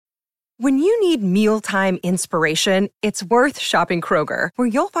When you need mealtime inspiration, it's worth shopping Kroger, where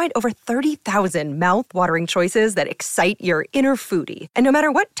you'll find over 30,000 mouth-watering choices that excite your inner foodie. And no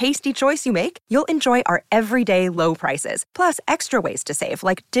matter what tasty choice you make, you'll enjoy our everyday low prices, plus extra ways to save,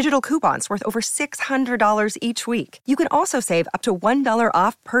 like digital coupons worth over $600 each week. You can also save up to $1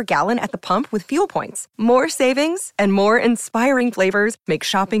 off per gallon at the pump with fuel points. More savings and more inspiring flavors make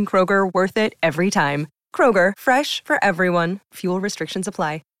shopping Kroger worth it every time. Kroger, fresh for everyone. Fuel restrictions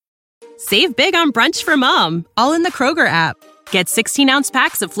apply. Save big on brunch for mom, all in the Kroger app. Get 16-ounce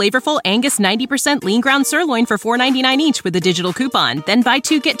packs of flavorful Angus 90% lean ground sirloin for $4.99 each with a digital coupon. Then buy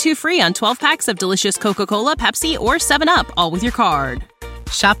 2, get 2 free on 12 packs of delicious Coca-Cola, Pepsi, or 7-Up, all with your card.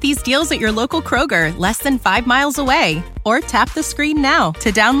 Shop these deals at your local Kroger, less than 5 miles away. Or tap the screen now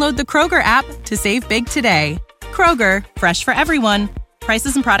to download the Kroger app to save big today. Kroger, fresh for everyone.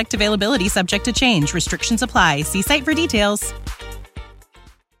 Prices and product availability subject to change. Restrictions apply. See site for details.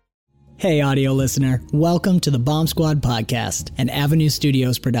 Hey, audio listener. Welcome to the Bomb Squad podcast, an Avenue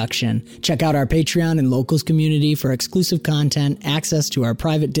Studios production. Check out our Patreon and Locals community for exclusive content, access to our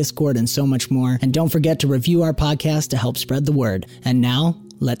private Discord, and so much more. And don't forget to review our podcast to help spread the word. And now,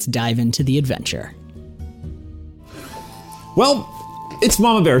 let's dive into the adventure. Well, it's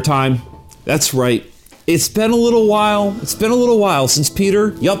Mama Bear time. That's right. It's been a little while. Since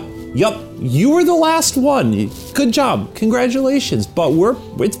Peter. Yup. You were the last one. Good job. Congratulations. But we're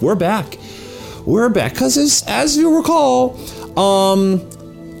back. We're back because as you recall,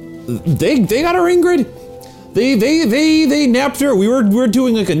 they got our Ingrid. They napped her. We were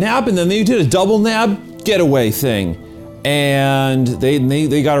doing like a nap, and then they did a double nap getaway thing, and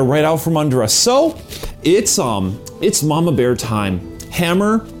they got her right out from under us. So it's Mama Bear time.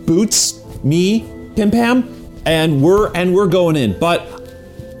 Hammer, Boots, me, Pim Pam, and we're going in. But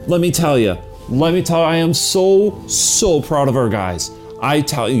let me tell you, I am so proud of our guys. I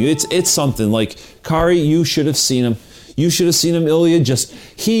tell you, it's something. Like, Kari, you should have seen him. Ilya,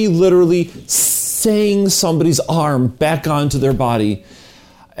 he literally sang somebody's arm back onto their body.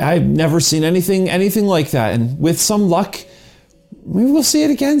 I've never seen anything like that. And with some luck, maybe we'll see it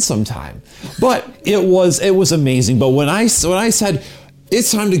again sometime. But it was amazing. But when I said,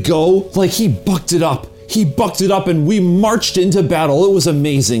 it's time to go, like, he bucked it up and we marched into battle. It was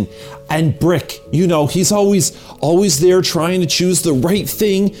amazing. And Brick, he's always there trying to choose the right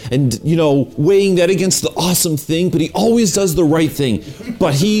thing and, weighing that against the awesome thing, but he always does the right thing.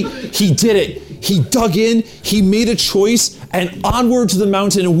 But he did it. He dug in, he made a choice, and onward to the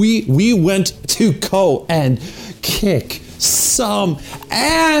mountain, and we went to go and kick some.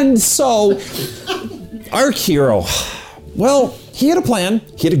 And so, our hero, well, he had a plan.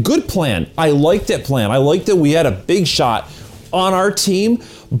 He had a good plan. I liked that plan. I liked that we had a big shot on our team,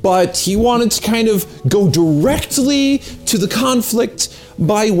 but he wanted to kind of go directly to the conflict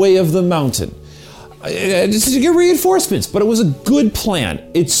by way of the mountain. Just to get reinforcements, but it was a good plan.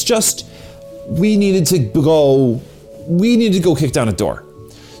 It's just, we needed to go kick down a door.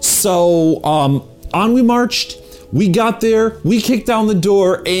 So, on we marched. We got there, we kicked down the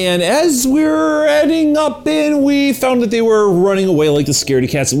door, and as we were heading up in, we found that they were running away like the scaredy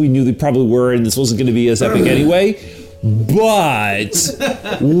cats, and we knew they probably were, and this wasn't going to be as epic anyway.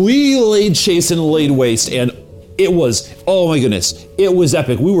 But we laid chase and laid waste, and it was, oh my goodness, it was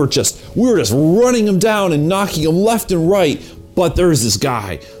epic. We were just running them down and knocking them left and right. But there's this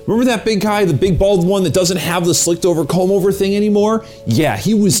guy. Remember that big guy, the big bald one that doesn't have the slicked over comb over thing anymore? Yeah,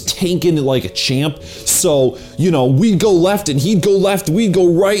 he was tanking it like a champ. So, we'd go left and he'd go left, we'd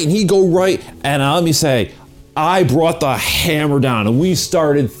go right and he'd go right. And let me say, I brought the hammer down and we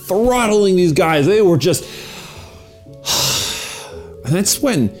started throttling these guys. They were just, and that's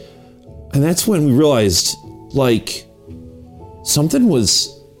when we realized, like, this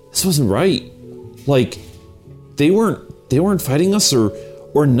wasn't right. Like, they weren't fighting us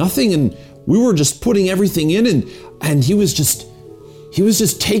or nothing, and we were just putting everything in, and he was just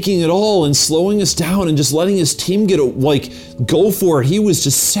taking it all and slowing us down and just letting his team go for it. He was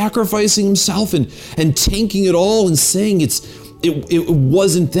just sacrificing himself and tanking it all and saying it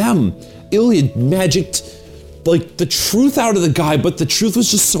wasn't them. Ilya magicked like the truth out of the guy, but the truth was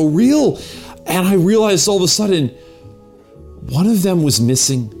just so real. And I realized all of a sudden one of them was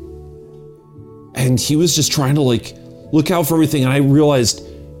missing, and he was just trying to look out for everything, and I realized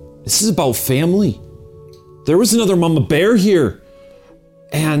this is about family. There was another Mama Bear here,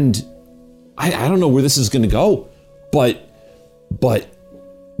 and I don't know where this is gonna go, but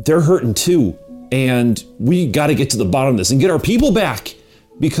they're hurting too, and we gotta get to the bottom of this and get our people back,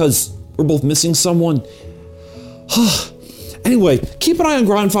 because we're both missing someone. Anyway, keep an eye on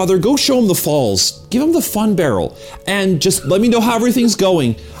Grandfather, go show him the falls, give him the fun barrel, and just let me know how everything's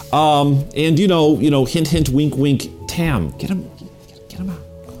going. And hint, hint, wink, wink, Tam, get him out.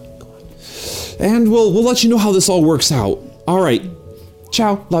 Go on. And we'll let you know how this all works out. All right.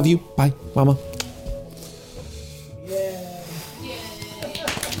 Ciao. Love you. Bye, Mama.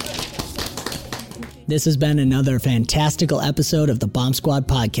 This has been another fantastical episode of the Bomb Squad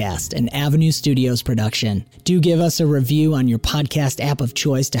Podcast, an Avenue Studios production. Do give us a review on your podcast app of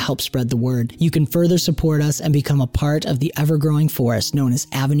choice to help spread the word. You can further support us and become a part of the ever-growing force known as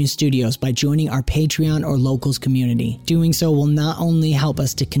Avenue Studios by joining our Patreon or Locals community. Doing so will not only help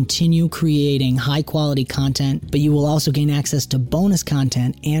us to continue creating high-quality content, but you will also gain access to bonus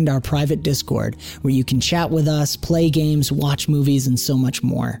content and our private Discord, where you can chat with us, play games, watch movies, and so much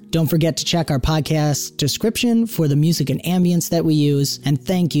more. Don't forget to check our podcast description for the music and ambience that we use, and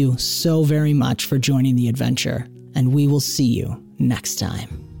thank you so very much for joining the adventure, and we will see you next time.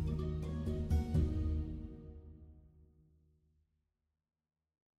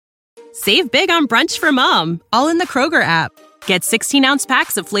 Save big on brunch for mom, all in the Kroger app. Get 16-ounce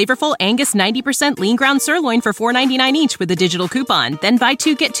packs of flavorful Angus 90% lean ground sirloin for $4.99 each with a digital coupon. Then buy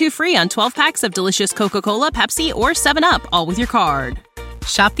 2, get 2 free on 12 packs of delicious Coca-Cola, Pepsi, or 7-Up, all with your card.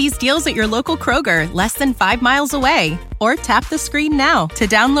 Shop these deals at your local Kroger, less than 5 miles away. Or tap the screen now to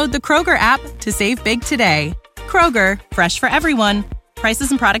download the Kroger app to save big today. Kroger, fresh for everyone. Prices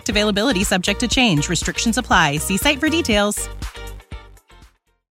and product availability subject to change. Restrictions apply. See site for details.